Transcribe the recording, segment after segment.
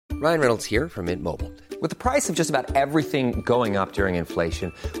Ryan Reynolds here from Mint Mobile. With the price of just about everything going up during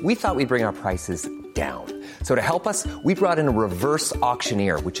inflation, we thought we'd bring our prices down. So to help us, we brought in a reverse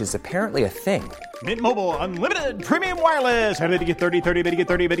auctioneer, which is apparently a thing. Mint Mobile Unlimited Premium Wireless. How to get 30, 30, bit to get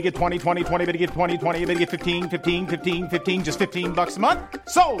 30, bit to get 20, 20, 20, bit to get 20, 20, bit to get 15, 15, 15, 15, just $15 a month?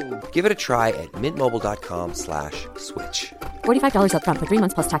 Sold! Give it a try at mintmobile.com/switch. $45 up front for 3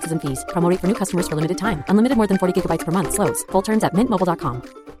 months plus taxes and fees. Promo rate for new customers for limited time. Unlimited more than 40 gigabytes per month. Slows full terms at mintmobile.com.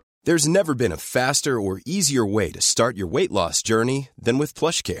 There's never been a faster or easier way to start your weight loss journey than with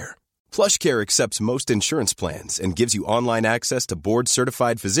PlushCare. PlushCare accepts most insurance plans and gives you online access to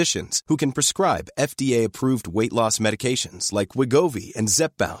board-certified physicians who can prescribe FDA-approved weight loss medications like Wegovy and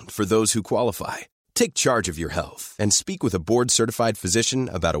Zepbound for those who qualify. Take charge of your health and speak with a board-certified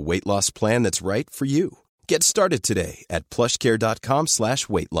physician about a weight loss plan that's right for you. Get started today at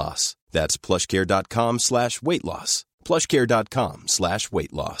plushcare.com/weight loss. That's plushcare.com/weight loss.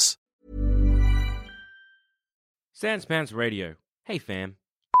 plushcare.com/weight loss. Sans Pants Radio. Hey, fam.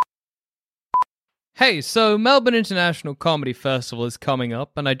 Hey, so Melbourne International Comedy Festival is coming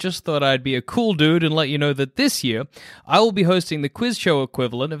up, and I just thought I'd be a cool dude and let you know that this year, I will be hosting the quiz show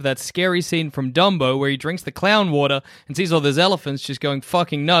equivalent of that scary scene from Dumbo where he drinks the clown water and sees all those elephants just going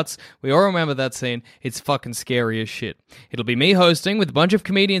fucking nuts. We all remember that scene. It's fucking scary as shit. It'll be me hosting with a bunch of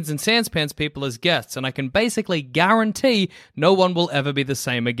comedians and Sans Pants people as guests, and I can basically guarantee no one will ever be the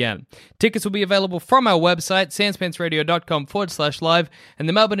same again. Tickets will be available from our website, sanspantsradio.com/live, and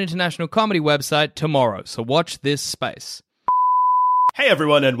the Melbourne International Comedy website tomorrow, so watch this space. Hey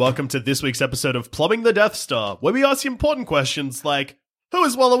everyone, and welcome to this week's episode of Plumbing the Death Star, where we ask important questions like, who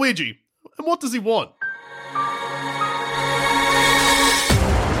is Waluigi? And what does he want?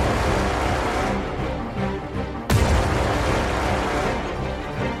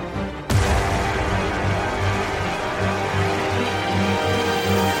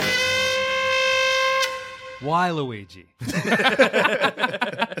 Why Luigi? The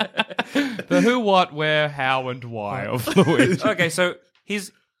who, what, where, how, and why of Luigi. Okay, so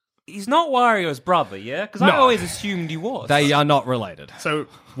he's not Wario's brother, yeah? Because I always assumed he was. They are not related. So,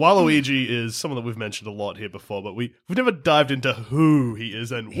 Waluigi is someone that we've mentioned a lot here before, but we've never dived into who he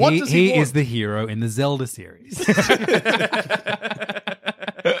is and what does he want? He is the hero in the Zelda series.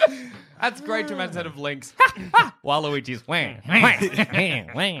 That's great to instead of links. Waluigi's wang. I'm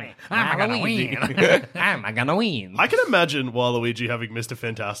gonna win. I can imagine Waluigi having Mr.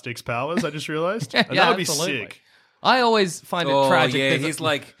 Fantastic's powers, I just realized. And Yeah, that would be absolutely. sick. I always find it tragic. Yeah, There's he's a-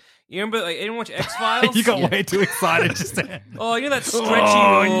 like, you remember, like, anyone watch X-Files? You got way too excited just then. Oh, you know that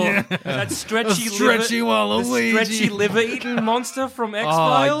stretchy, that stretchy, stretchy Waluigi. the stretchy liver-eating monster from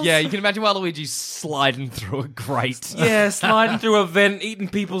X-Files? Oh, yeah, you can imagine Waluigi sliding through a grate. Yeah, sliding through a vent, eating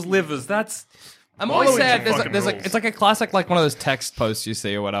people's livers. I'm always Waluigi sad. fucking rules. It's like a classic, like one of those text posts you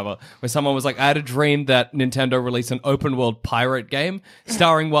see or whatever, where someone was like, I had a dream that Nintendo released an open world pirate game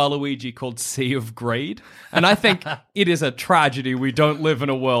starring Waluigi called Sea of Greed. And I think it is a tragedy we don't live in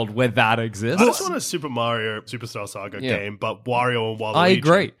a world where that exists. I just want a Super Mario Superstar Saga game, but Wario and Waluigi. I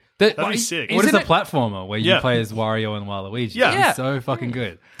agree. That'd be sick. What is Isn't a platformer where you play as Wario and Waluigi? Yeah. It's so fucking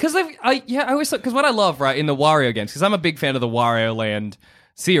good. Because I always because what I love right in the Wario games, because I'm a big fan of the Wario Land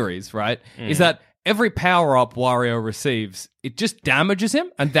series, right, is that every power up Wario receives, it just damages him,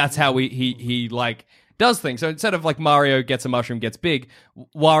 and that's how he like does things. So instead of like Mario gets a mushroom, gets big,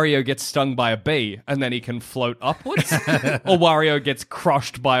 Wario gets stung by a bee, and then he can float upwards, or Wario gets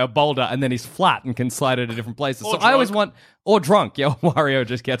crushed by a boulder, and then he's flat and can slide into different places. Or So I always drunk. or drunk, yeah, Wario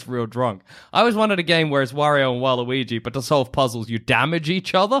just gets real drunk. I always wanted a game where it's Wario and Waluigi, but to solve puzzles, you damage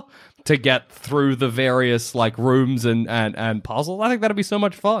each other to get through the various like rooms and puzzles. I think that'd be so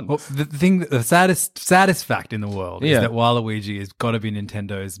much fun. Well, the saddest fact in the world is that Waluigi has got to be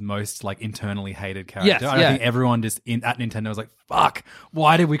Nintendo's most like internally hated character. Yes, I think everyone just at Nintendo was like, "Fuck,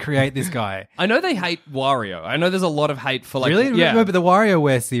 why did we create this guy?" I know they hate Wario. I know there's a lot of hate for like Really? Yeah. Remember the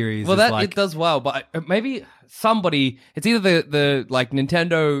WarioWare series? Well, is that like, it does well, but maybe somebody. It's either the like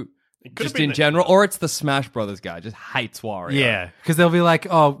Nintendo could've just been in the- general, or it's the Smash Brothers guy just hates Wario. Yeah, because they'll be like,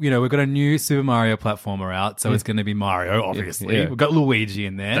 "Oh, we've got a new Super Mario platformer out, so it's going to be Mario, obviously. Yeah. We've got Luigi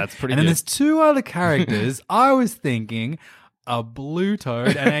in there. That's pretty And then good. there's two other characters. I was thinking a blue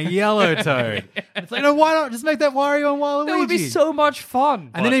toad and a yellow toad. It's like, no, why not just make that Wario and Waluigi? That would be so much fun.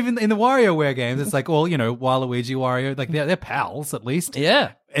 And then even in the WarioWare games, it's like, well, Waluigi, Wario, like they're pals at least.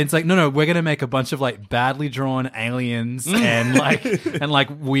 Yeah. it's like, no, we're gonna make a bunch of like badly drawn aliens and like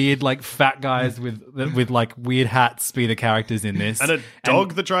weird like fat guys with like weird hats be the characters in this, And a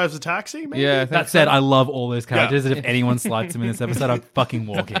dog that drives a taxi, maybe? Yeah, That said, I love all those characters, and if anyone slights them in this episode, I'm fucking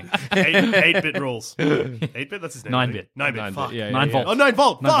walking. 8-bit rules. 8-bit, that's his name. 9-bit. 9-bit, fuck. yeah, 9 volt. Oh, 9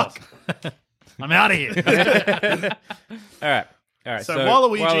 volt, fuck! I'm out of here. All right. So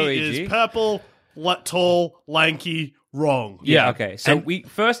Waluigi is purple, tall, lanky, wrong. Yeah. Okay. So we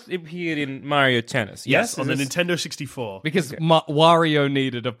first appeared in Mario Tennis. Yes, on the Is this- Nintendo 64. because Wario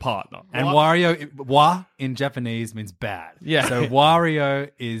needed a partner. And Wario, wa in Japanese means bad. Yeah. So Wario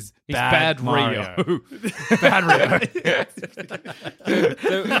is He's bad, bad Mario. Rio. Bad Rio.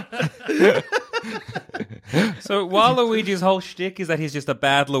 So Waluigi's whole shtick is that he's just a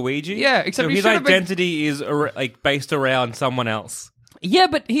bad Luigi. Yeah, except so he his should have been- identity is like based around someone else. Yeah,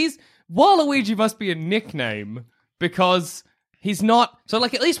 but Waluigi must be a nickname because he's not. So,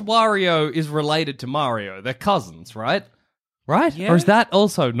 like, at least Wario is related to Mario. They're cousins, right? Right? Yeah. Or is that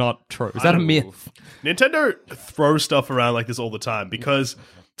also not true? Is that a myth? Nintendo throws stuff around like this all the time because...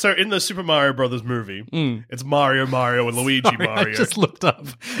 So in the Super Mario Brothers movie, it's Mario, and Luigi, Mario. I just looked up,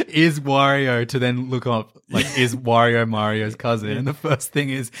 is Wario, to then look up, like, is Wario Mario's cousin? And the first thing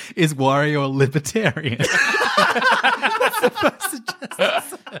is Wario a libertarian? That's the first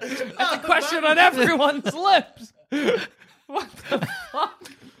suggestion. That's a question on everyone's lips. What the fuck?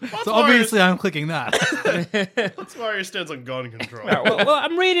 So obviously I'm clicking that. That's Mario stands on gun control. All right, well,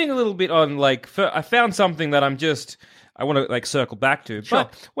 I'm reading a little bit on I found something that I want to circle back to. Sure.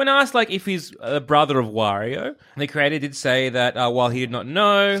 But when asked if he's a brother of Wario, the creator did say that while he did not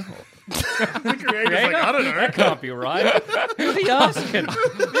know. The creator's like, I don't know. That can't be right. Who's he asking?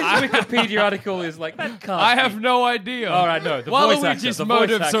 This Wikipedia article is that can't I be. have no idea. All right, no. The voice actor, Waluigi's the voice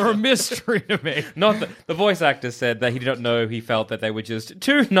motives actor. are a mystery to me. Not the voice actor said that he did not know. He felt that they were just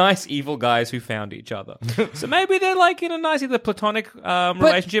two nice evil guys who found each other. So maybe they're in a nice either platonic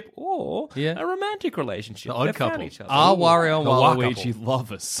relationship or a romantic relationship. The odd They found couple. each other. Are Wario and A Wa Waluigi couple.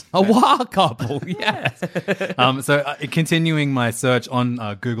 lovers? A Wa couple, yes. So continuing my search on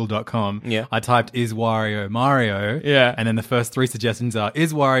Google.com, Yeah. I typed, is Wario Mario? Yeah. And then the first three suggestions are,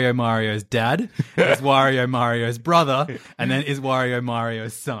 is Wario Mario's dad? Is Wario Mario's brother? And then is Wario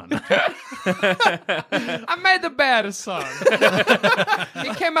Mario's son? I made the better son.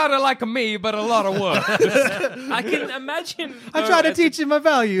 He came out of like me, but a lot of work. I can imagine. I tried to teach him my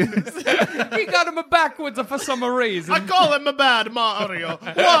values. He got him backwards for some reason. I call him a bad Mario.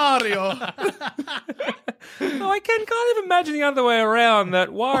 Wario. No, I can kind of imagine the other way around. That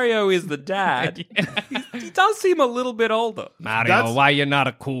Wario is the dad. He does seem a little bit older. Mario, That's- why you not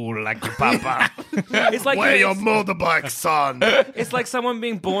a cool like your papa? It's like Where your motorbike, son? it's like someone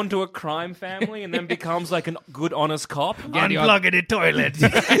being born to a crime family and then becomes like a good, honest cop. Unplug the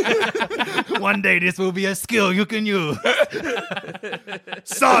toilet. One day this will be a skill you can use.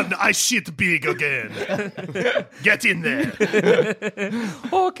 Son, I shit big again. Get in there.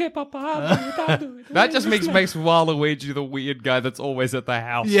 Okay, Papa. That just makes Waluigi the weird guy that's always at the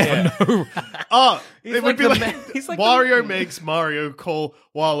house. Yeah. Oh, it would be like like, the he's like Wario makes Mario call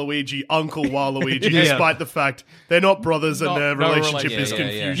Waluigi Uncle Waluigi, Yeah. despite the fact they're not brothers and their No relationship is relationship.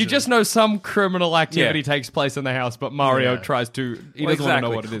 confusion. You just know some criminal activity Yeah. takes place in the house, but Mario tries to. He doesn't want to know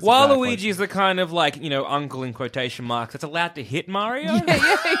what it is. Waluigi exactly. is the kind of uncle in quotation marks that's allowed to hit Mario.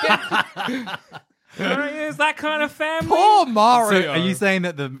 Is that kind of family? Poor So Mario. are you saying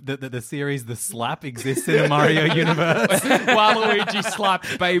that the series The Slap exists in the Mario universe? Waluigi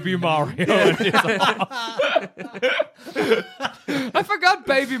slapped Baby Mario in his arm. I forgot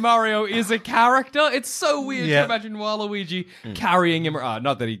Baby Mario is a character. It's so weird Yeah. to imagine Waluigi carrying him.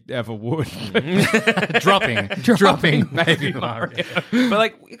 Not that he ever would. dropping Baby Mario.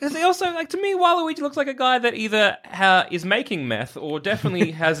 But because they also to me, Waluigi looks like a guy that either is making meth or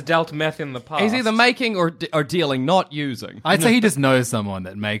definitely has dealt meth in the past. He's either making or dealing, not using. I'd say he just knows someone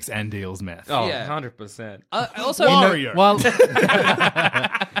that makes and deals meth. Oh, Yeah. 100%. Also, Wario. Well,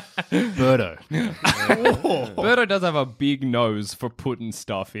 Birdo. Birdo does have a big nose for putting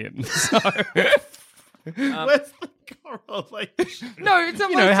stuff in. So. Where's the correlation? No, it's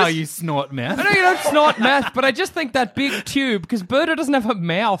You know how you snort meth? I know you don't snort meth, but I just think that big tube, because Birdo doesn't have a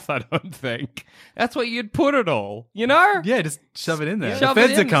mouth, I don't think. That's where you'd put it all, you know? Yeah, just shove it in there. Shove the it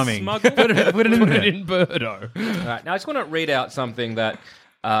feds are in, coming. smuggle. Put it in Put there. it in Birdo. All right, now I just want to read out something that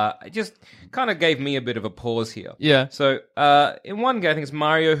just kind of gave me a bit of a pause here. Yeah. So, in one game, I think it's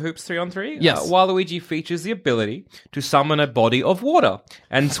Mario Hoops 3-on-3. Yes. Waluigi features the ability to summon a body of water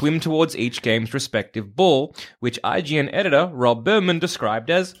and swim towards each game's respective ball, which IGN editor Rob Berman described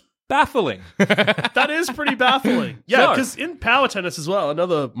as baffling. That is pretty baffling. Yeah, Sure. because in Power Tennis as well,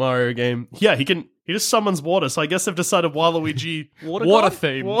 another Mario game, he just summons water. So I guess they've decided Waluigi Water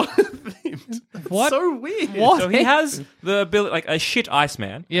theme. Water themed. What? So weird. What? So he has the ability, like a shit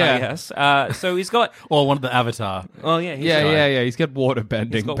Iceman. Yeah. Yes. So he's got. Or one of the Avatar. Oh yeah. He's Yeah. He's got water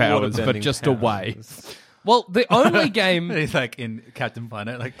bending He's got powers, water-bending but just powers. away. Well, the only game. He's like in Captain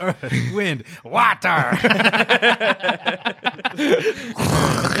Planet, like earth, wind, water.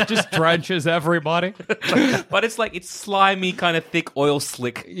 just drenches everybody. But it's slimy, kind of thick oil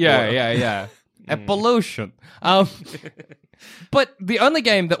slick. Yeah. And pollution. But the only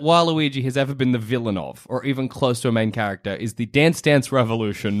game that Waluigi has ever been the villain of, or even close to a main character, is the Dance Dance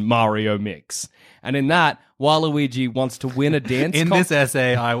Revolution Mario Mix. And in that, Waluigi wants to win a dance In this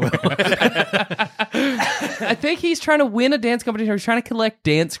essay, I will. I think he's trying to win a dance competition. He's trying to collect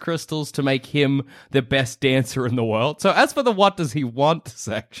dance crystals to make him the best dancer in the world. So as for the what does he want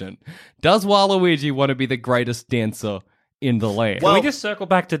section, does Waluigi want to be the greatest dancer in the land? Can we just circle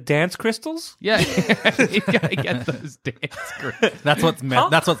back to dance crystals? Yeah, you gotta get those dance crystals. That's what meth.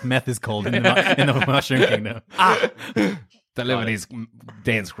 That's what meth is called in the Mushroom Kingdom. Deliver these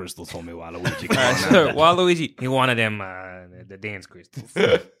dance crystals for me, Waluigi. So Waluigi, he wanted them the dance crystals.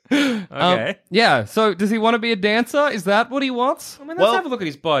 Okay. Yeah, so does he want to be a dancer? Is that what he wants? I mean, let's have a look at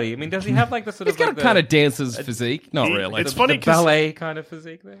his body. I mean, does he have like the sort He's of got like a kind of dancer's physique. Not really. It's funny the 'cause- ballet kind of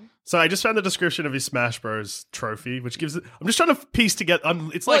physique thing? So I just found the description of his Smash Bros. Trophy, which gives it. I'm just trying to piece together.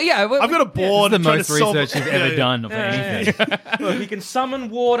 It's like I've got a board. This is the trying most to solve- research you've ever done of anything. Look, he can summon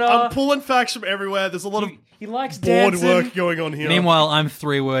water. I'm pulling facts from everywhere. There's a lot of He likes board dancing. work going on here. Meanwhile, I'm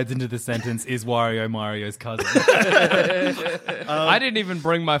 3 words into the sentence. Is Wario Mario's cousin? I didn't even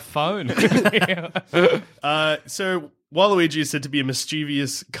bring my phone. So Waluigi is said to be a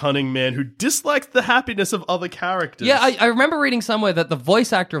mischievous, cunning man who dislikes the happiness of other characters. Yeah, I remember reading somewhere that the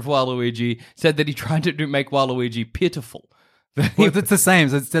voice actor of Waluigi said that he tried to make Waluigi pitiful. Well, it's the same.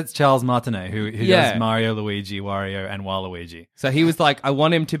 So it's Charles Martinet who Yeah. does Mario, Luigi, Wario, and Waluigi. So he was like, I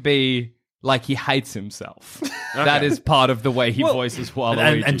want him to be like he hates himself. That is part of the way he voices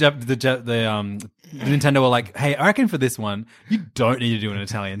Waluigi. And the Nintendo were like, hey, I reckon for this one, you don't need to do an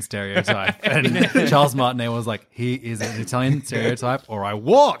Italian stereotype. And Charles Martinet was like, he is an Italian stereotype or I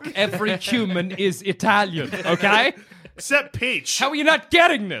walk. Every human is Italian, okay? Except Peach. How are you not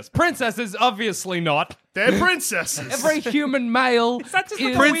getting this? Princesses, obviously not. They're princesses. Every human male that just like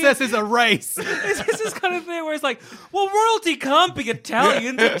is... a Princess is a race. It's this kind of thing where it's like, well, royalty can't be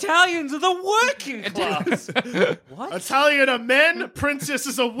Italians. Italians are the working class. What? Italian are men,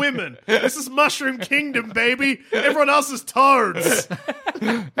 princesses are women. This is Mushroom Kingdom, baby. Everyone else is toads.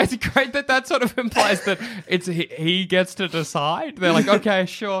 It's great that sort of implies that it's he gets to decide. They're like, okay,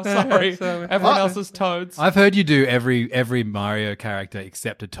 sure, sorry. Everyone else is toads. I've heard you do every Mario character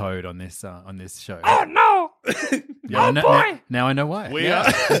except a Toad on this show. Oh, no! Yeah, boy! Now I know why.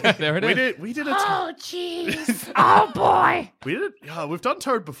 There it is. We did a Oh, jeez. Oh, boy. we did it. We've done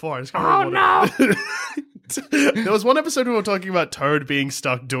Toad before. I just can't remember what it- There was one episode we were talking about Toad being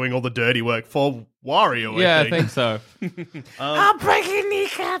stuck doing all the dirty work for Wario. Yeah, I think so. I'll break your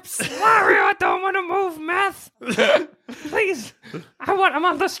kneecaps. Wario, I don't want to move, meth. Please, I'm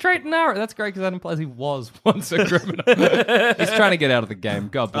on the straight and narrow. That's great because that implies he was once a criminal. He's trying to get out of the game.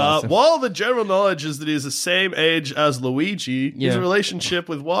 God bless him. While the general knowledge is that he is the same age as Luigi, his Yeah. relationship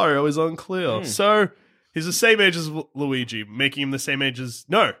with Wario is unclear. So he's the same age as Luigi, making him the same age as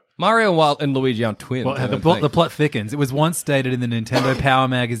Mario and Luigi aren't twins. Well, I the don't think. plot thickens. It was once stated in the Nintendo Power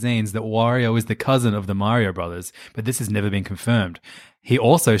magazines that Wario is the cousin of the Mario brothers, but this has never been confirmed. He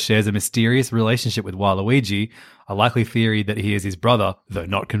also shares a mysterious relationship with Waluigi, a likely theory that he is his brother, though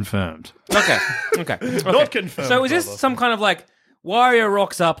not confirmed. Okay. Not confirmed. So is this brother. some kind of like Wario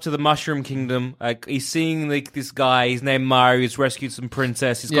rocks up to the Mushroom Kingdom? Like he's seeing like this guy. He's named Mario. He's rescued some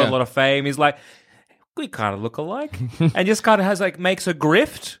princess. He's got Yeah. a lot of fame. He's like, we kind of look alike, and just kind of has like makes a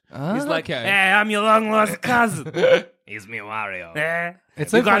grift. He's like, okay. hey, I'm your long lost cousin. It's me, Wario.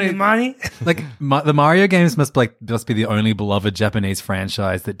 It's You so got funny. any money? Like the Mario games must be the only beloved Japanese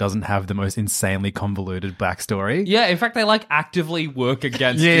franchise that doesn't have the most insanely convoluted backstory. Yeah, in fact, they like actively work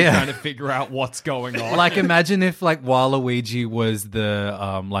against you trying to figure out what's going on. Like imagine if like Waluigi was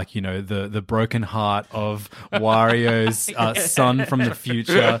the the broken heart of Wario's son from the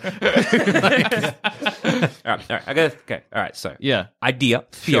future. All right. I got okay. All right. So Yeah. idea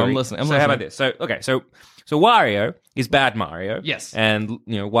theory. Sure, I'm listening. So how about this? So okay. So Wario is bad Mario. Yes. And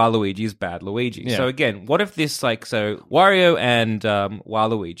Waluigi is bad Luigi. Yeah. So again, what if this Wario and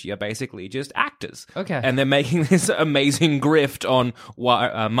Waluigi are basically just actors. Okay. And they're making this amazing grift on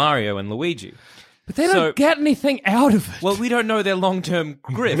Mario and Luigi. But they don't get anything out of it. Well, we don't know their long-term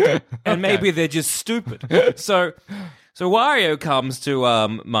grift, and maybe they're just stupid. So Wario comes to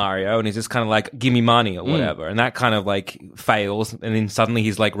Mario, and he's just kind of like, "Give me money" or whatever, and that kind of like fails, and then suddenly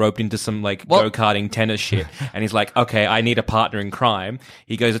he's like roped into some like go-karting tennis shit, and he's like, "Okay, I need a partner in crime."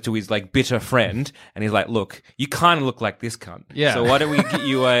 He goes to his like bitter friend, and he's like, "Look, you kind of look like this cunt. Yeah. So why don't we get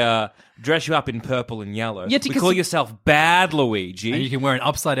you dress you up in purple and yellow? Yeah, we call yourself Bad Luigi." And you can wear an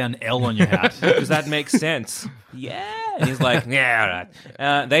upside-down L on your hat. Does that make sense? Yeah. And he's like, yeah, all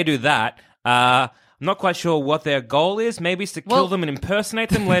right. They do that. I'm not quite sure what their goal is. Maybe it's to kill them and impersonate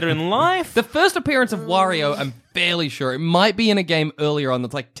them later in life. The first appearance of Wario, I'm fairly sure. It might be in a game earlier on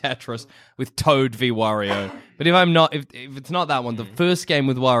that's like Tetris with Toad v Wario. But if it's not that one, the first game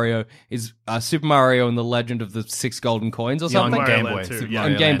with Wario is Super Mario and the Legend of the Six Golden Coins or something. On Game Boy. Land 2, Mario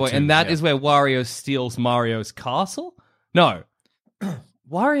On Game Land Boy. 2, And that yeah. is where Wario steals Mario's castle? No.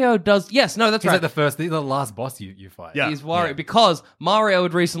 Wario does... Yes, no, that's He's right. like the last boss you fight. Yeah. He's Wario because Mario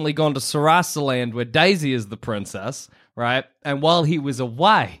had recently gone to Sarasaland where Daisy is the princess, right? And while he was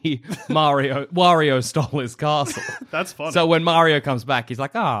away, Wario stole his castle. That's funny. So when Mario comes back, he's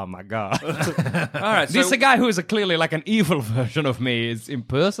like, "Oh my god!" All right. This is a guy who is clearly like an evil version of me is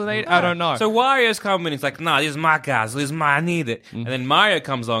impersonate. I don't know. So Wario's coming and he's like, "Nah, this is my castle. This is my, I need it." And then Mario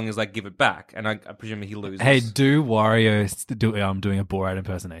comes along and is like, "Give it back." And I presume he loses. Hey, do Wario doing a Borat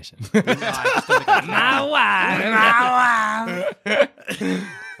impersonation?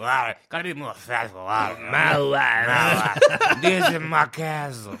 Wow, gotta be more fast. Wow. This is my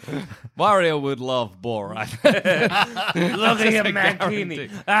castle. Wario would love Borat. Look at your mankini.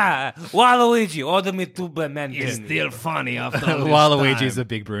 Waluigi, order me 2 mankini. You're still funny after all this Waluigi's time. a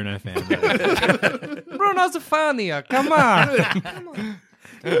big Bruno fan. Bruno's funnier. Come on.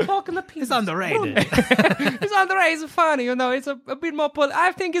 Talking the piece. It's underrated. It's underrated. It's funny. You know, it's a bit more.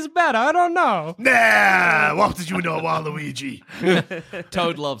 I think it's better. I don't know. Nah, what did you know, Waluigi?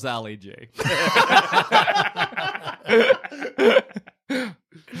 Toad loves Ali G.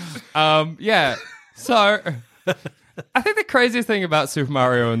 Yeah. So, I think the craziest thing about Super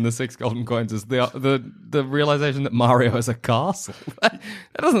Mario and the Six Golden Coins is the realization that Mario has a castle. That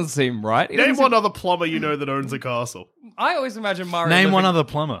doesn't seem right. Name one other plumber you know that owns a castle. I always imagine Mario. Name one other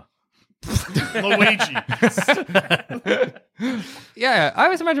plumber. Luigi. Yeah, I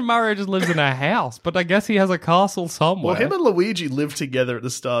always imagine Mario just lives in a house, but I guess he has a castle somewhere. Well, him and Luigi lived together at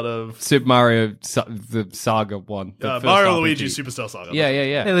the start of Super Mario, the Saga one. The first Mario RPG. Luigi Superstar Saga.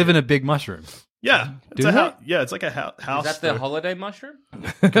 Yeah. They live in a big mushroom. Yeah. It's Do a they? yeah, it's like a house. Is that the holiday mushroom?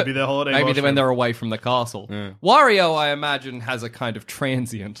 Could be their holiday Maybe mushroom. when they're away from the castle. Wario, I imagine, has a kind of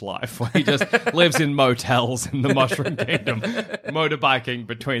transient life where he just lives in motels in the Mushroom Kingdom, motorbiking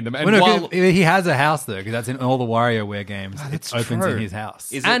between them. And Well, no, while 'cause he has a house though, because that's in all the WarioWare games. that's It opens true. in his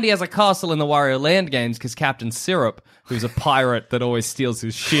house. and he has a castle in the Wario Land games because Captain Syrup, who's a pirate that always steals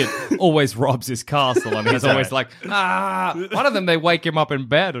his shit, always robs his castle, and he's always like, one of them they wake him up in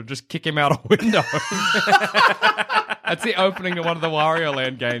bed or just kick him out a window. That's the opening to one of the Wario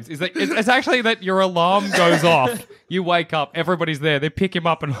Land games. It's actually that your alarm goes off, you wake up, everybody's there, they pick him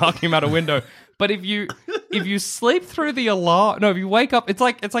up and knock him out a window. But if you sleep through the alarm, no, if you wake up, it's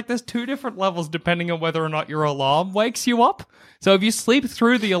like there's 2 different levels depending on whether or not your alarm wakes you up. So if you sleep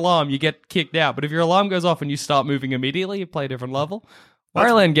through the alarm, you get kicked out. But if your alarm goes off and you start moving immediately, you play a different level.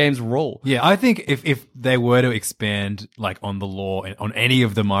 Wario Land games rule. Yeah, I think if they were to expand like on the lore on any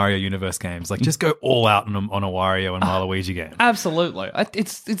of the Mario Universe games, like just go all out on a Wario and Waluigi game, Absolutely.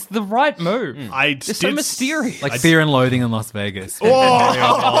 It's the right move. It's so mysterious. like Fear and Loathing in Las Vegas.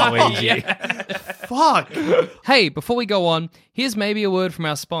 Waluigi. Fuck. Hey, before we go on, here's maybe a word from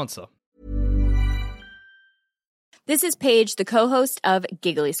our sponsor. This is Paige, the co-host of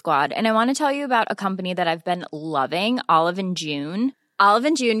Giggly Squad, and I want to tell you about a company that I've been loving, Olive & June.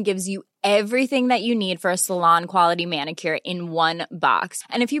 Olive & June gives you everything that you need for a salon-quality manicure in one box.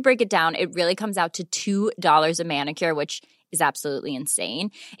 And if you break it down, it really comes out to $2 a manicure, which is absolutely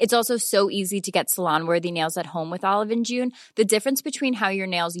insane. It's also so easy to get salon-worthy nails at home with Olive & June. The difference between how your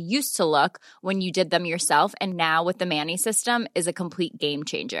nails used to look when you did them yourself and now with the Mani system is a complete game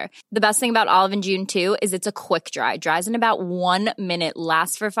changer. The best thing about Olive & June, too, is it's a quick dry. Dries in about 1 minute,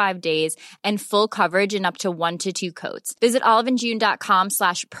 lasts for 5 days, and full coverage in up to 1 to 2 coats. Visit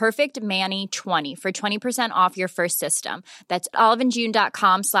oliveandjune.com/perfectmani20 for 20% off your first system. That's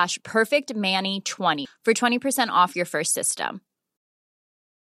oliveandjune.com/perfectmani20 for 20% off your first system.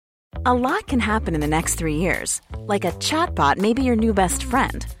 A lot can happen in the next 3 years. Like a chatbot may be your new best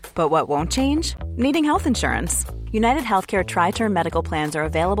friend. But what won't change? Needing health insurance. United Healthcare Tri-Term Medical Plans are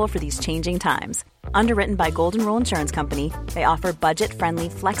available for these changing times. Underwritten by Golden Rule Insurance Company, they offer budget-friendly,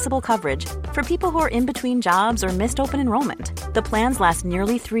 flexible coverage for people who are in between jobs or missed open enrollment. The plans last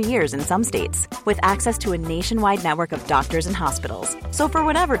nearly 3 years in some states, with access to a nationwide network of doctors and hospitals. So for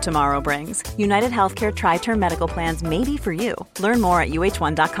whatever tomorrow brings, United Healthcare Tri-Term Medical Plans may be for you. Learn more at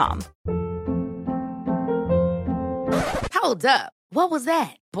uh1.com. Hold up. What was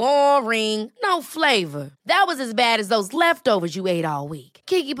that? Boring. No flavor. That was as bad as those leftovers you ate all week.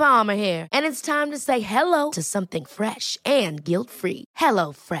 Keke Palmer here, and it's time to say hello to something fresh and guilt-free.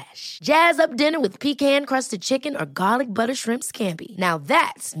 Hello Fresh. Jazz up dinner with pecan-crusted chicken or garlic butter shrimp scampi. Now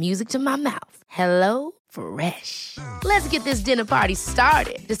that's music to my mouth. Hello Fresh. Let's get this dinner party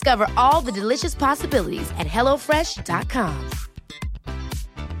started. Discover all the delicious possibilities at hellofresh.com.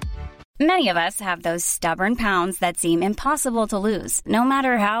 Many of us have those stubborn pounds that seem impossible to lose, no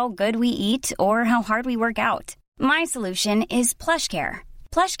matter how good we eat or how hard we work out. My solution is PlushCare.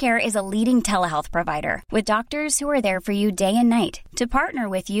 PlushCare is a leading telehealth provider with doctors who are there for you day and night to partner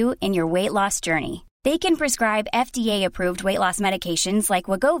with you in your weight loss journey. They can prescribe FDA-approved weight loss medications like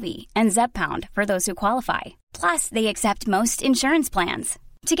Wegovy and Zepbound for those who qualify. Plus, they accept most insurance plans.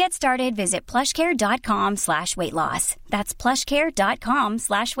 To get started, visit plushcare.com/weightloss. That's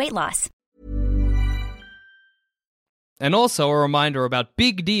plushcare.com/weightloss. And also a reminder about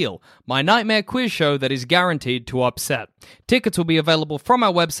Big Deal, my nightmare quiz show that is guaranteed to upset. Tickets will be available from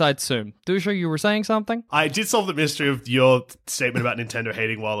our website soon. Dusha, you were saying something? I did solve the mystery of your statement about Nintendo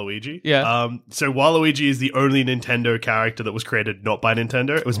hating Waluigi. Yeah. So Waluigi is the only Nintendo character that was created not by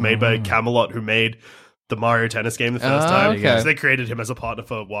Nintendo. It was made by Camelot, who made the Mario Tennis game the first time. Okay. So they created him as a partner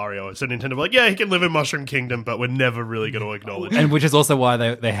for Wario. So Nintendo were like, yeah, he can live in Mushroom Kingdom, but we're never really going to acknowledge And him. which is also why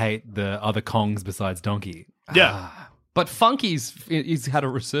they hate the other Kongs besides Donkey. Yeah. But Funky's he's had a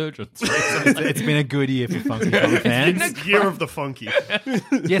resurgence. It's been a good year for Funky Kong fans. It's Year of the Funky.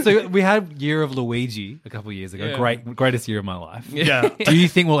 Yeah, so we had Year of Luigi a couple of years ago. Yeah. Greatest year of my life. Yeah. Do you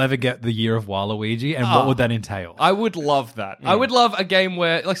think we'll ever get the Year of Waluigi, and what would that entail? I would love that. I would love a game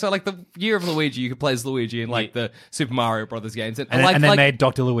where, like the Year of Luigi, you could play as Luigi in like the Super Mario Brothers games, And they made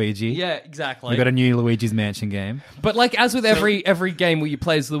Dr. Luigi. Yeah, exactly. We got a new Luigi's Mansion game. But like as with every game where you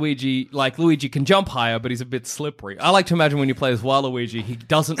play as Luigi, like Luigi can jump higher, but he's a bit slippery. I like to imagine when you play as Waluigi, he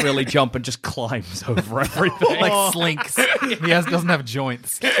doesn't really jump and just climbs over everything. Like slinks. He doesn't have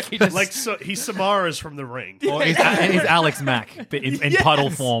joints. He's Samara's from The Ring. Or he's Alex Mack, but in puddle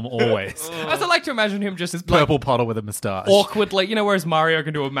form always. I also like to imagine him just Purple puddle with a moustache. awkwardly, whereas Mario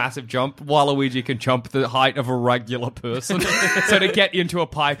can do a massive jump, Waluigi can jump the height of a regular person. So to get into a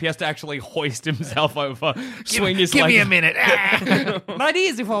pipe, he has to actually hoist himself over, swing his Give leg. me a minute. Not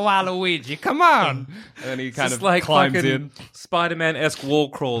easy for Waluigi, come on. And he kind of like climbs fucking in. Spider-Man-esque wall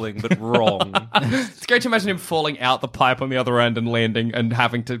crawling, but wrong. It's great to imagine him falling out the pipe on the other end and landing and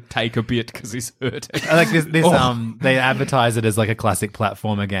having to take a bit because he's hurting. I like this. They advertise it as like a classic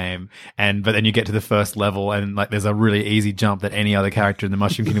platformer game, but then you get to the first level and like there's a really easy jump that any other character in the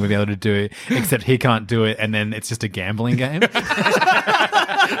Mushroom Kingdom would be able to do, except he can't do it, and then it's just a gambling game.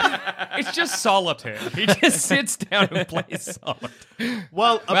 It's just solitaire. He just sits down and plays solitaire.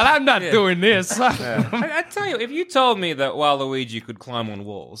 Well, I'm not doing this. I tell you, if you told me that Waluigi could climb on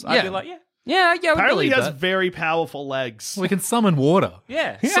walls, I'd Yeah. be like, yeah. Yeah, I would apparently he believe has that. very powerful legs. We can summon water.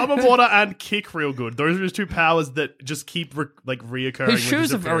 Yeah. Summon water and kick real good. Those are his two powers that just keep reoccurring. His with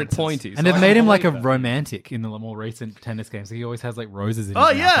shoes are very appearances. pointy. And so they've I made can him like a believe that. romantic in the more recent tennis games. So he always has like roses in his Oh,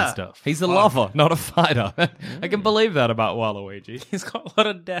 mouth yeah. and stuff. He's a lover, not a fighter. I can believe that about Waluigi. He's got a lot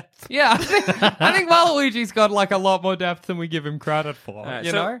of depth. Yeah, I think Waluigi's got like a lot more depth than we give him credit for.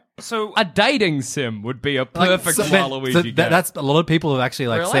 So A dating sim would be a perfect Waluigi game. That's a lot of people have actually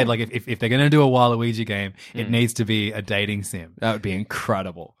Really? said like if they're going to do a Waluigi game, it needs to be a dating sim. That would be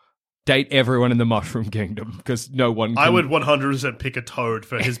incredible. Date everyone in the Mushroom Kingdom because no one can... I would 100% pick a Toad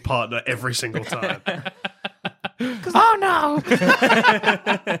for his partner every single time. Oh no!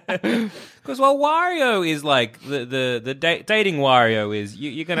 Because Wario is like the dating Wario is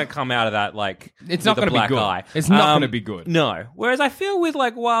you're gonna come out of that like It's not with a gonna be black good. eye. It's not gonna be good. No. Whereas I feel with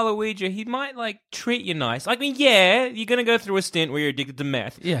like Waluigi, he might like treat you nice. Like, I mean, yeah, you're gonna go through a stint where you're addicted to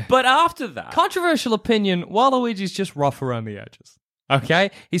meth. Yeah. But after that, Controversial opinion, Waluigi's just rough around the edges. Okay?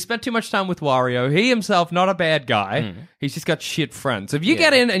 He spent too much time with Wario. He himself, not a bad guy. He's just got shit friends. So if you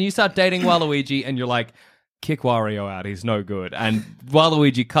get in and you start dating Waluigi and you're like, kick Wario out, he's no good. And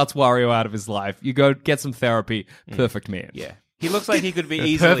Waluigi cuts Wario out of his life. You go get some therapy. Perfect man. yeah, he looks like he could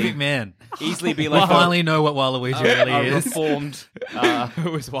be Perfect man. easily be We like finally know what Waluigi really a is. reformed.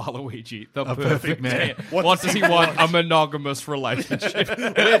 Who is Waluigi? The perfect man. What does he want? A monogamous relationship.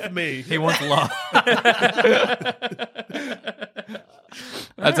 With me. He wants love.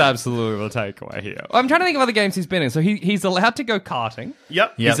 That's absolutely the takeaway here. I'm trying to think of other games he's been in. So he's allowed to go karting.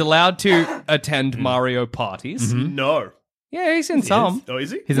 Yep. He's allowed to attend Mario parties. No. Yeah, he's in some. Oh,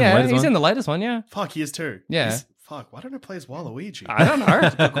 is he? He's in the latest he's one. in the latest one, yeah. Fuck, he is too. Yeah. Fuck, why don't I play as Waluigi? I don't know.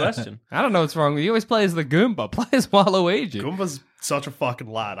 That's a good question. I don't know what's wrong with you. He always plays the Goomba. Play as Waluigi. Goomba's such a fucking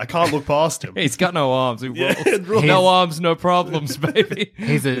lad. I can't look past him. He's got no arms. He Yeah, rules. it rules. No arms, no problems, baby.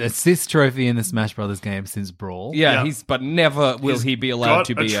 He's an assist trophy in the Smash Brothers game since Brawl. Yeah, Yeah. but never will he be allowed Got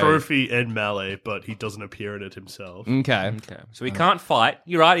to be a trophy in Melee, but he doesn't appear in it himself. Okay. Okay. So he can't fight.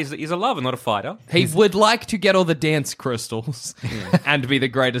 You're right. He's a lover, not a fighter. He would like to get all the dance crystals and be the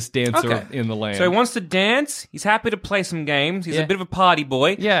greatest dancer Okay. in the land. So he wants to dance. He's happy to play some games. He's Yeah. a bit of a party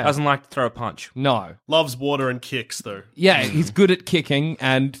boy. Yeah. Doesn't like to throw a punch. No. Loves water and kicks, though. Yeah, he's good at kicking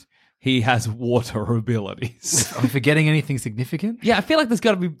and he has water abilities. Are we forgetting anything significant? Yeah, I feel like there's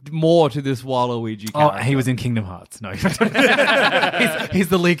got to be more to this Waluigi Oh, character. he was in Kingdom Hearts. No, he's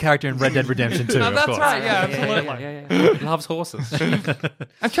the lead character in Red Dead Redemption 2. No, of that's course. right, yeah, absolutely. Yeah. He loves horses.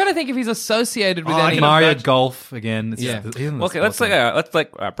 I'm trying to think if he's associated with Oh, any Mario Golf again. It's Yeah. just- he's in the Okay, sports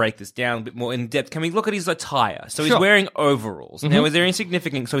one. break this down a bit more in depth. Can we look at his attire? So he's Sure. wearing overalls. Now, is there any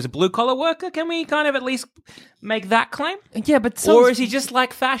significance? So he's a blue collar worker. Can we kind of at least make that claim? Yeah, but Or is he just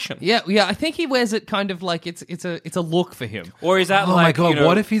like fashion? Yeah, I think he wears it kind of like it's a look for him. Or is that Oh like, my god! you know,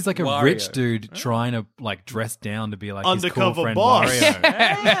 what if he's like a Wario? rich dude trying to like dress down to be like his Undercover cool friend boss. Mario?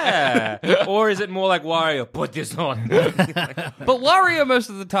 Yeah. Or is it more like Wario? Put this on. But Wario most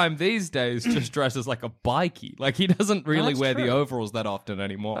of the time these days just dresses like a bikie. Like he doesn't really That's wear the true. overalls that often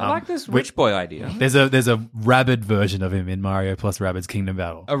anymore. I like this rich boy idea. There's a Rabid version of him in Mario plus Rabbids Kingdom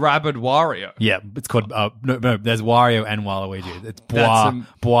Battle. A rabid Wario. Yeah, it's called no. There's Wario and Waluigi. It's That's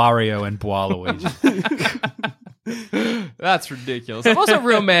Wario and Waluigi. That's ridiculous. I'm also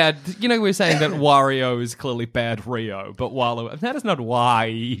real mad. You know, we were saying that Wario is clearly bad Rio, but Waluigi, that is not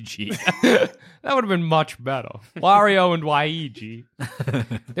Waluigi. That would have been much better. Wario and Waluigi.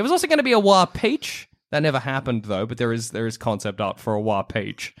 There was also going to be a Wa Peach. That never happened though, but there is concept art for a Wa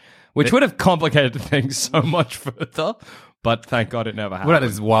Peach, which would have complicated things so much further. But thank God it never happened. What about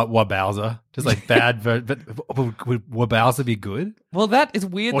this Wabowser? Just like bad, but would Wabowser be good? Well, that is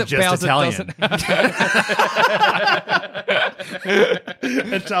weird Or that just Bowser Italian. doesn't.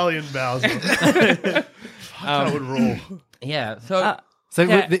 Italian Bowser. That would rule. Yeah. So. So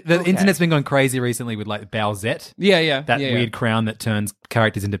Yeah, the okay. internet's been going crazy recently with like Bowsette. Yeah. That yeah, weird crown that turns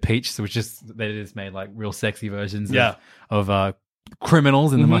characters into Peach, so they just made like real sexy versions of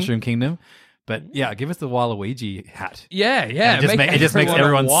criminals in the Mushroom Kingdom. But yeah, give us the Waluigi hat. Yeah. And it just makes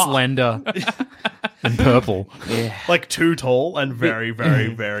everyone slender and purple. Like too tall and very,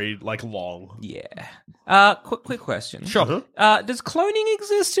 very, very like long. Yeah. Quick question. Sure. Does cloning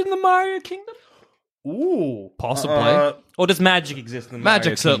exist in the Mario Kingdom? Ooh. Possibly. Or does magic exist in the Mario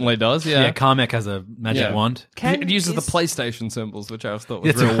Magic certainly does, yeah. Yeah, Kamek has a magic Yeah. wand. It uses the PlayStation symbols, which I always thought was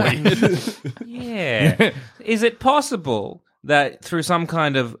It's real right. weird. Yeah. Is it possible that through some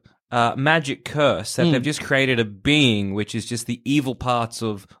kind of magic curse that they've just created a being which is just the evil parts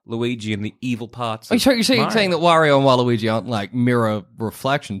of Luigi and the evil parts of You're Mario? saying that Wario and Waluigi aren't like mirror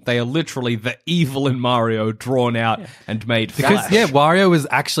reflection. They are literally the evil in Mario drawn out and made Because flash. Wario was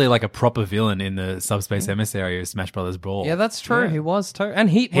actually like a proper villain in the Subspace Emissary of Smash Brothers Brawl. Yeah, that's true. He was too. And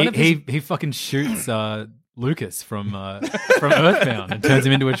he fucking shoots Lucas from Earthbound and turns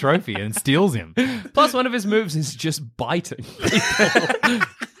him into a trophy and steals him. plus one of his moves is just biting people.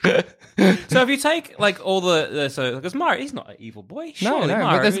 So if you take like all because Mario, he's not an evil boy. Surely but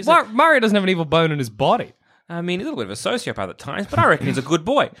Mario, there's- is Mario doesn't have an evil bone in his body. I mean, he's a little bit of a sociopath at times, but I reckon he's a good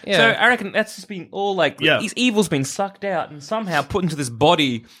boy. Yeah. So I reckon that's just been all like his evil's been sucked out and somehow put into this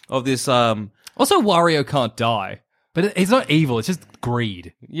body of this. Also, Wario can't die. But it's not evil, it's just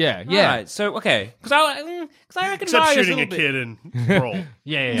greed. Yeah. Right, so okay, because I reckon Except Mario's shooting a little kid in Brawl.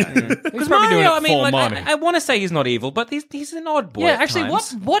 Yeah. He's Mario, probably doing it I mean, for like, money. I want to say he's not evil, but he's an odd boy. Yeah, at actually,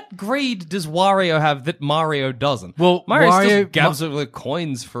 times. what greed does Wario have that Mario doesn't? Well, Mario Wario- still gabs over the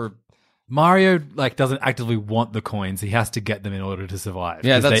coins for. Mario like doesn't actively want the coins. He has to get them in order to survive.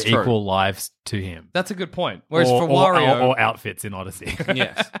 Yeah, 'cause that's they true. equal lives to him. That's a good point. Whereas or, for Wario, or outfits in Odyssey.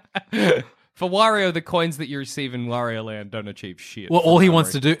 Yes. for Wario, the coins that you receive in Wario Land don't achieve shit. Well, for all he some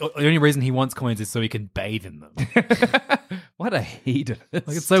wants to reason. do, the only reason he wants coins is so he can bathe in them. What a hedonist. Like,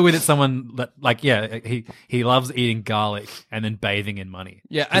 it's so weird that someone that, like, yeah, he loves eating garlic and then bathing in money.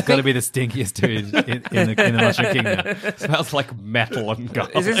 Yeah, I he's got to think- be the stinkiest dude in the Mushroom Kingdom. Smells like metal and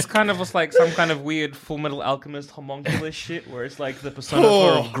gold. Is this kind of just like some kind of weird Full Metal Alchemist homunculus shit where it's like the persona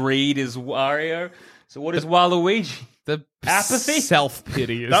of greed is Wario? So what is Waluigi? The Apathy?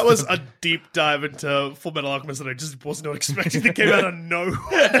 Self-pity. That was a deep dive into Full Metal Alchemist that I just was not expecting that came out of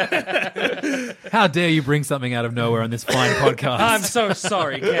nowhere. How dare you bring something out of nowhere on this fine podcast? I'm so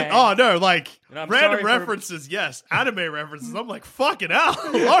sorry, Ken. Oh, no, like, And I'm random sorry for- references, yes. Anime references, I'm like, fucking hell.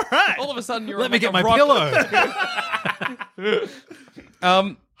 All right. All of a sudden, you're Let me like get a my rock- pillow.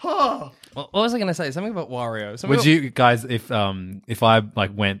 What was I going to say? Something about Wario. Something Would about- you guys, if I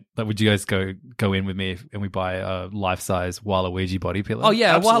like went, like, would you guys go in with me and we buy a life-size Waluigi body pillow? Oh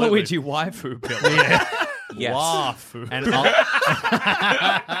yeah, Absolutely. Waluigi waifu pillow. Yes. Wafu. And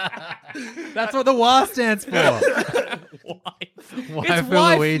that's what the WA stands for. It's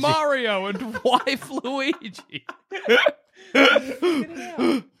wife Mario and wife Luigi.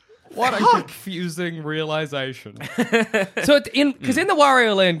 What a confusing realization. So because in the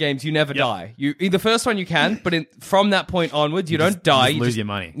Wario Land games, you never die. You the first one you can, but from that point onwards, you don't die. You lose your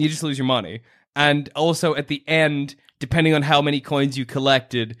money. You just lose your money. And also at the end, depending on how many coins you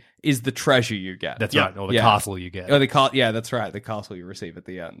collected, is the treasure you get. That's Yeah. right, or the Yeah. castle you get. Oh, yeah, that's right. The castle you receive at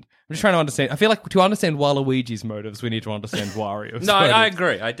the end. I'm just trying to understand. I feel like to understand Waluigi's motives, we need to understand Wario's. No, I motives.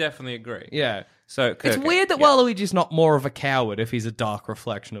 agree. I definitely agree. Yeah. So It's weird that Waluigi's not more of a coward if he's a dark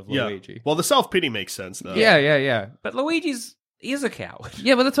reflection of Yeah. Luigi. Well, the self-pity makes sense, though. Yeah. But Luigi's is a coward.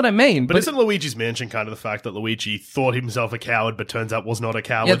 Yeah, but that's what I mean. But isn't Luigi's Mansion kind of the fact that Luigi thought himself a coward but turns out was not a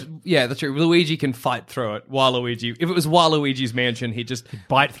coward? yeah, that's true. Luigi can fight through it. Waluigi, if it was Waluigi's mansion, he'd just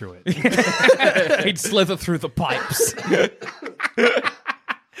Bite through it. he'd slither through the pipes.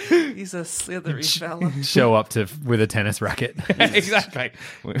 He's a slithery fella. Show up with a tennis racket. Exactly.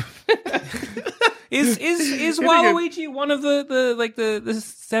 Is Waluigi one of the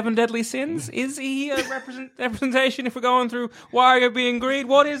 7 deadly sins? Is he a representation if we're going through Wario being greed?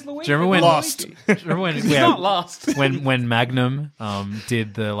 What is Luigi? Do you remember when Lost. He's not lost. when Magnum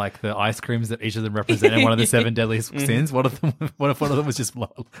did the ice creams that each of them represented one of the 7 deadly sins? What if one of them was just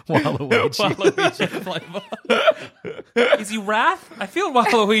Waluigi? Waluigi flavor. Is he wrath? I feel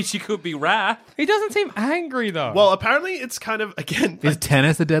Waluigi could be wrath. He doesn't seem angry though. Well, apparently it's kind of, again... Is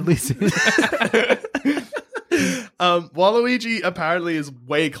tennis a deadly sin? Waluigi apparently is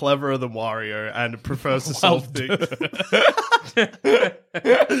way cleverer than Wario and prefers to solve things.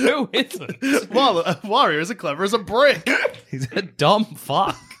 Who isn't? Wario isn't clever as a brick. He's a dumb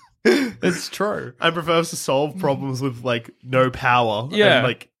fuck. It's true. And prefers to solve problems with, like, no power. Yeah. And,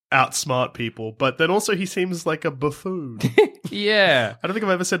 like, outsmart people. But then also he seems like a buffoon. Yeah. I don't think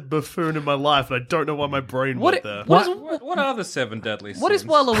I've ever said buffoon in my life, and I don't know why my brain went there. What are the 7 deadly sins? What is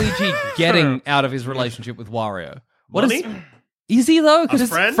Waluigi getting out of his relationship with Wario? What Money? is he though? A Because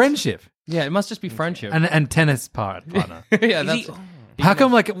friend? Friendship. yeah, it must just be friendship. And tennis partner. yeah, Is that's he- How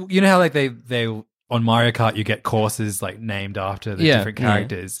come, like, you know how, like, they on Mario Kart you get courses, like, named after the Yeah, different yeah.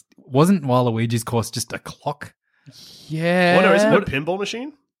 characters? Wasn't Waluigi's course just a clock? yeah. What, isn't it a pinball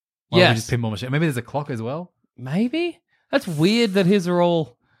machine? Yes. Waluigi's pinball machine. Maybe there's a clock as well. Maybe that's weird that his are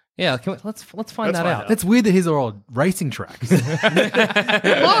all. Yeah, let's find Let's that find out. out. That's weird that his are all racing tracks. Mario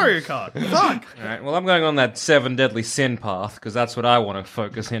Kart. Fuck. All right, well, I'm going on that 7 deadly sin path because that's what I want to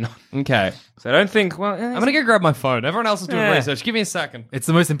focus in on. Okay, So I don't think. Well, I'm gonna go grab my phone. Everyone else is doing Yeah. research. Give me a second. It's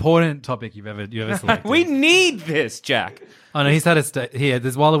the most important topic you've ever selected. we need this, Jack. Oh no, he's had a here.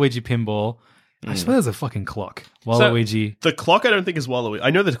 There's Waluigi pinball. I swear there's a fucking clock. Waluigi. The clock I don't think is Waluigi.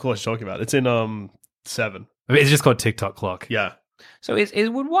 I know the clock you're talking about. It's in 7. I mean, it's just called TikTok clock. Yeah. So would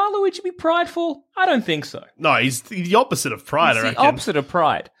Waluigi be prideful? I don't think so. No, he's the opposite of pride, I It's reckon. the opposite of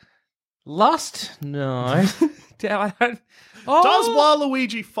pride. Lust? No. Damn, I don't. Oh. Does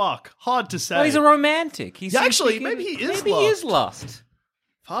Waluigi fuck? Hard to say. Well, he's a romantic. He's Yeah, actually, thinking- maybe he is Maybe he is lust.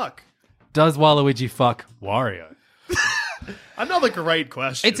 Fuck. Does Waluigi fuck Wario? Another great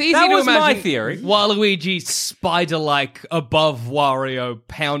question. It's easy That to was my imagine theory. Waluigi spider-like above Wario,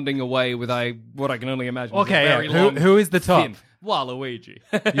 pounding away with what I can only imagine. is a Okay, very yeah. long Who is the top? fin. Waluigi.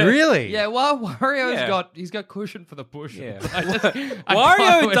 Really? Yeah, well, Wario's Yeah. he's got cushion for the push. Yeah. I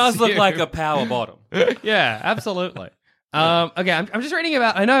Wario does look assume. like a power bottom. Yeah, absolutely. Okay, I'm just reading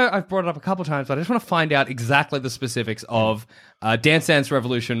about. I know I've brought it up a couple times, but I just want to find out exactly the specifics of Dance Dance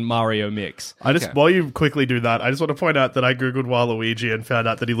Revolution Mario Mix. While you quickly do that, I just want to point out that I googled Waluigi and found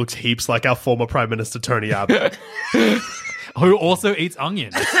out that he looks heaps like our former Prime Minister Tony Abbott. Who also eats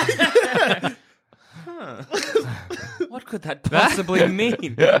onions? What could that possibly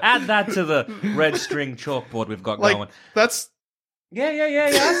mean? Add that to the red string chalkboard we've got like, going. that's... Yeah,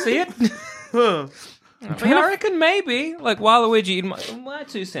 I see it. Huh. I mean, I reckon maybe, like, Waluigi, in my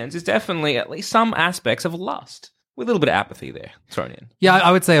 2 cents, is definitely at least some aspects of lust. With a little bit of apathy there thrown in. Yeah,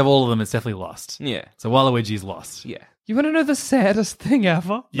 I would say of all of them, it's definitely lost. Yeah. So Waluigi's lost. Yeah. You want to know the saddest thing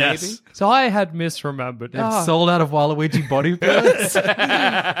ever? Yes. Maybe? So I had misremembered. They've sold out of Waluigi body parts.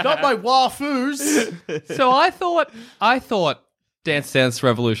 Not my wafoos. So I thought Dance Dance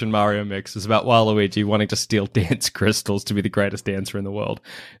Revolution Mario Mix is about Waluigi wanting to steal dance crystals to be the greatest dancer in the world.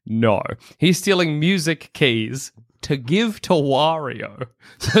 No. He's stealing music keys to give to Wario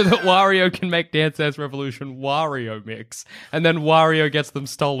so that Wario can make Dance Dance Revolution Wario Mix. And then Wario gets them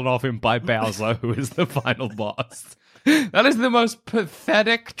stolen off him by Bowser, who is the final boss. That is the most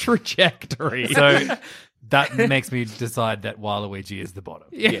pathetic trajectory. So that makes me decide that Waluigi is the bottom.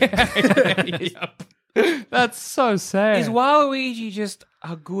 Yep. That's so sad. Is Waluigi just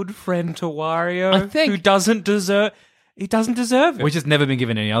a good friend to Wario? I think- who doesn't deserve it. Which has never been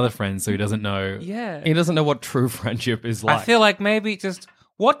given any other friends, so he doesn't know. Yeah. He doesn't know what true friendship is like. I feel like maybe just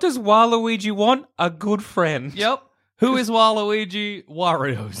what does Waluigi want? A good friend. Yep. Who is Waluigi?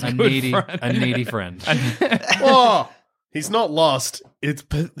 Wario's A good needy, friend. a needy friend. Oh, he's not lost. He's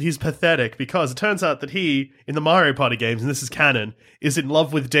pathetic because it turns out that he, in the Mario Party games, and this is canon, is in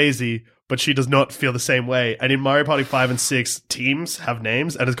love with Daisy, but she does not feel the same way. And in Mario Party 5 and 6, teams have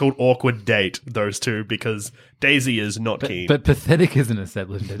names, and it's called Awkward Date, those two, because Daisy is not keen. But pathetic isn't a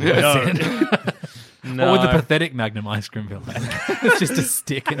settled No. No. What would the pathetic Magnum ice cream feel like? It's just a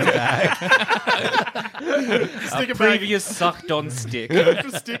stick in a bag. Stick a a bag. previous sucked on stick.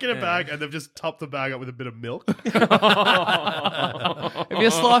 Just stick in a bag, and they've just topped the bag up with a bit of milk. If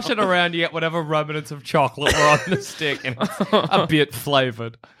you slosh it around, you get whatever remnants of chocolate were on the stick, and it's a bit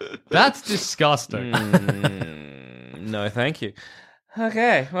flavored. That's disgusting. No, thank you.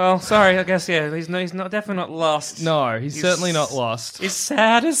 Okay, well, sorry. I guess he's not definitely not lost. No, he's certainly not lost. Is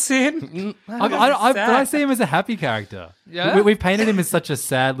sad as sin. But I see him as a happy character. Yeah? We've painted him as such a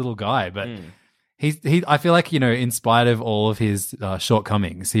sad little guy, but he. I feel like, in spite of all of his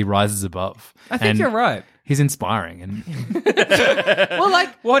shortcomings, he rises above. I think you're right. He's inspiring, and Well,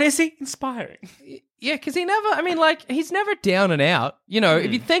 like, What is he? Inspiring. yeah, because he's never down and out.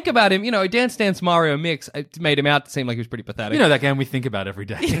 If you think about him, Dance Dance Mario Mix, it made him out to seem like he was pretty pathetic. that game we think about every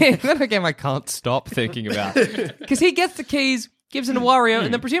day. Yeah, that game I can't stop thinking about. Because he gets the keys, gives them to Wario,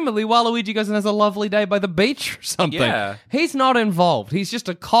 and then presumably Waluigi goes and has a lovely day by the beach or something. Yeah. He's not involved. He's just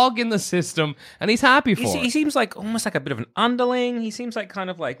a cog in the system, and he's happy for He it. seems like almost like a bit of an underling. He seems like kind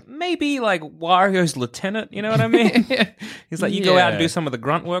of like maybe like Wario's lieutenant. You know what I mean? He's like, you go out and do some of the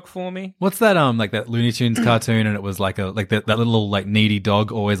grunt work for me. What's that? Like that Looney Tunes cartoon, and it was like that little like needy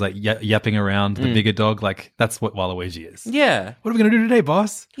dog always like yapping around the bigger dog. Like that's what Waluigi is. Yeah. What are we gonna do today,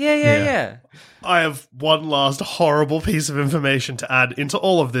 boss? Yeah. I have one last horrible piece of information to add into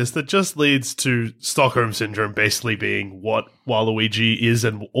all of this that just leads to Stockholm Syndrome basically being what Waluigi is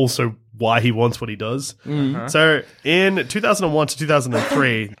and also why he wants what he does. So in 2001 to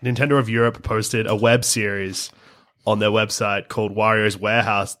 2003, Nintendo of Europe posted a web series on their website called Wario's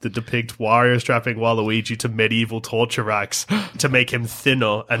Warehouse that depict Wario strapping Waluigi to medieval torture racks to make him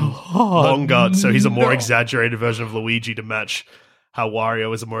thinner and longer, so he's a more exaggerated version of Luigi to match how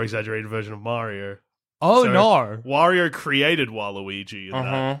Wario is a more exaggerated version of Mario. Oh, So no. Wario created Waluigi in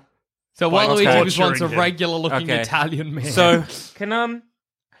that. So By Waluigi was once a torturing him. regular-looking Okay. Italian man. So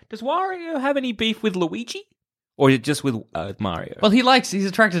does Wario have any beef with Luigi, or is it just with Mario? Well, he's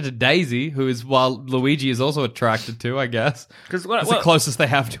attracted to Daisy, while Luigi is also attracted to, I guess. Because It's the closest they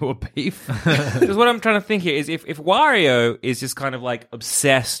have to a beef. Because what I'm trying to think here is if Wario is just kind of like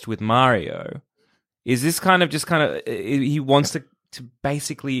obsessed with Mario, is this kind of just he wants to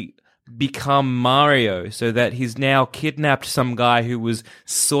basically become Mario so that he's now kidnapped some guy who was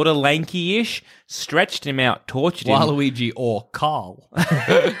sort of lanky-ish, stretched him out, tortured him. Waluigi or Carl.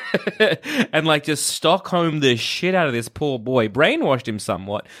 And like just Stockholm the shit out of this poor boy, brainwashed him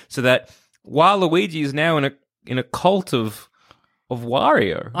somewhat so that Waluigi is now in a cult of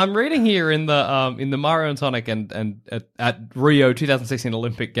Wario. I'm reading here in the Mario and Sonic and at Rio 2016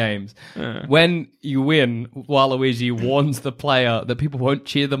 Olympic Games, when you win, Waluigi warns the player that people won't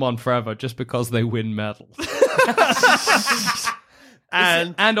cheer them on forever just because they win medals.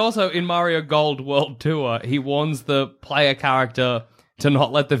 And also in Mario Gold World Tour, he warns the player character to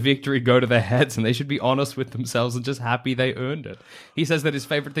not let the victory go to their heads, and they should be honest with themselves and just happy they earned it. He says that his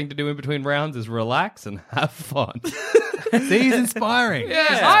favorite thing to do in between rounds is relax and have fun. See, he's inspiring.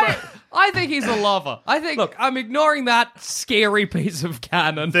 Yeah, I think he's a lover. Look, I'm ignoring that scary piece of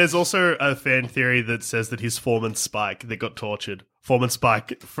canon. There's also a fan theory that says that his Foreman Spike that got tortured. Foreman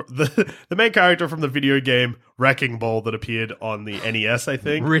Spike, the main character from the video game Wrecking Ball that appeared on the NES, I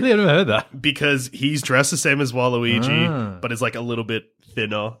think. Really? I've never heard that. Because he's dressed the same as Waluigi, but is like a little bit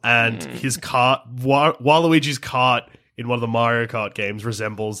thinner. And his cart, Waluigi's cart in one of the Mario Kart games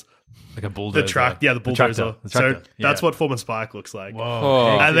resembles Like a bulldozer. The bulldozer. The tractor. So that's Yeah. what Foreman Spike looks like.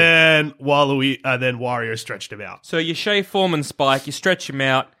 Oh. And then Wario stretched him out. So you shave Foreman Spike, you stretch him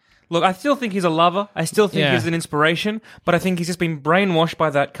out. Look, I still think he's a lover. I still think Yeah. he's an inspiration, but I think he's just been brainwashed by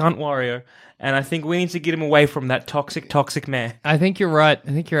that cunt Wario. And I think we need to get him away from that toxic man. I think you're right.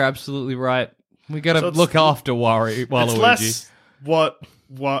 I think you're absolutely right. We got to So it's- look after Waluigi. It's less what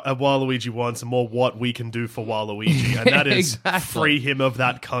Waluigi wants and more what we can do for Waluigi. And that is Exactly. free him of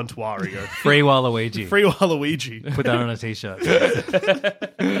that cunt Wario. Free Waluigi. Free Waluigi. Put that on a t-shirt.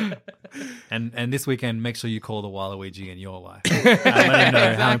 and this weekend, make sure you call the Waluigi in your life. And let him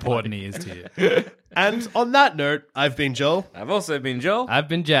know how important he is to you. And on that note, I've been Joel. I've also been Joel. I've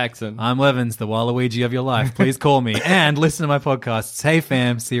been Jackson. I'm Levins, the Waluigi of your life. Please call me and listen to my podcasts, Hey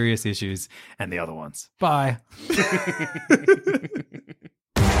Fam, Serious Issues, and the other ones. Bye.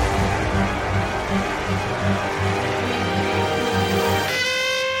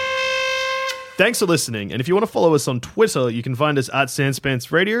 Thanks for listening. And if you want to follow us on Twitter, you can find us at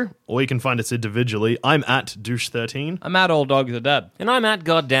Sanspants Radio, or you can find us individually. I'm at Douche13. I'm at Old Dog the Dad. And I'm at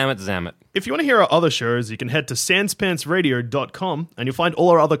Goddammit Zammit. If you want to hear our other shows, you can head to sanspantsradio.com and you'll find all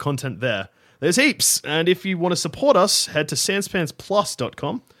our other content there. There's heaps. And if you want to support us, head to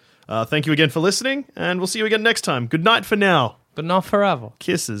sanspantsplus.com. Thank you again for listening, and we'll see you again next time. Good night for now. But not forever.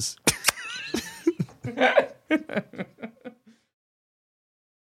 Kisses.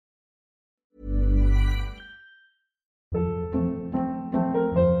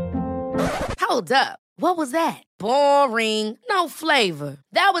 Hold up. What was that? Boring. No flavor.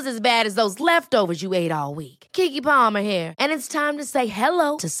 That was as bad as those leftovers you ate all week. Keke Palmer here, and it's time to say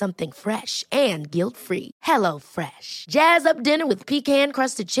hello to something fresh and guilt-free. Hello Fresh. Jazz up dinner with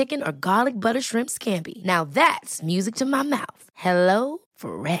pecan-crusted chicken or garlic butter shrimp scampi. Now that's music to my mouth. Hello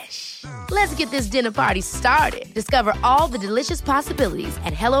Fresh. Let's get this dinner party started. Discover all the delicious possibilities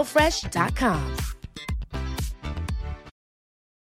at hellofresh.com.